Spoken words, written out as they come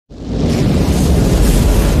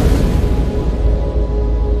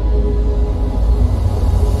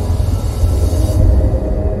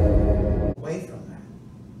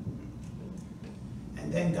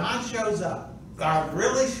God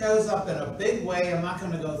really shows up in a big way. I'm not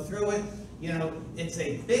going to go through it. You know, it's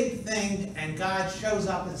a big thing, and God shows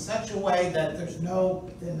up in such a way that there's no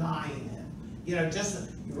denying him. You know, just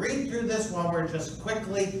read through this while we're just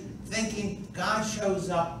quickly thinking God shows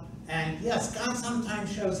up. And yes, God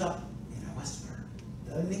sometimes shows up in a whisper,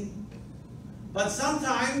 doesn't he? But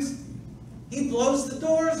sometimes he blows the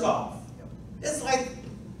doors off. It's like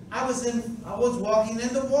I was walking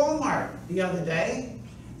into Walmart the other day,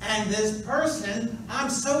 and this person, I'm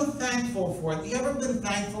so thankful for it. You ever been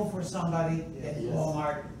thankful for somebody at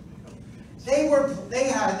Walmart? It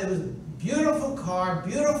was a beautiful car,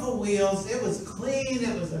 beautiful wheels, it was clean,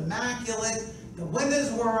 it was immaculate, the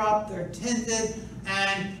windows were up, they're tinted,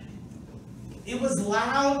 and it was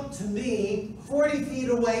loud to me 40 feet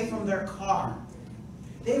away from their car.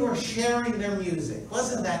 They were sharing their music.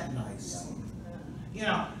 Wasn't that nice? You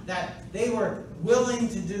know, that they were willing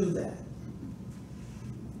to do that.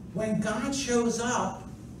 When God shows up,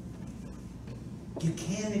 you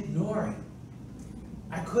can't ignore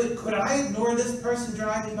it. Could I ignore this person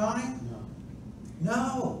driving by?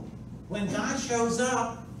 No. When God shows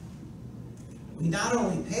up, we not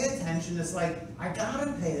only pay attention, it's like, I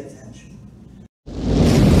gotta pay attention.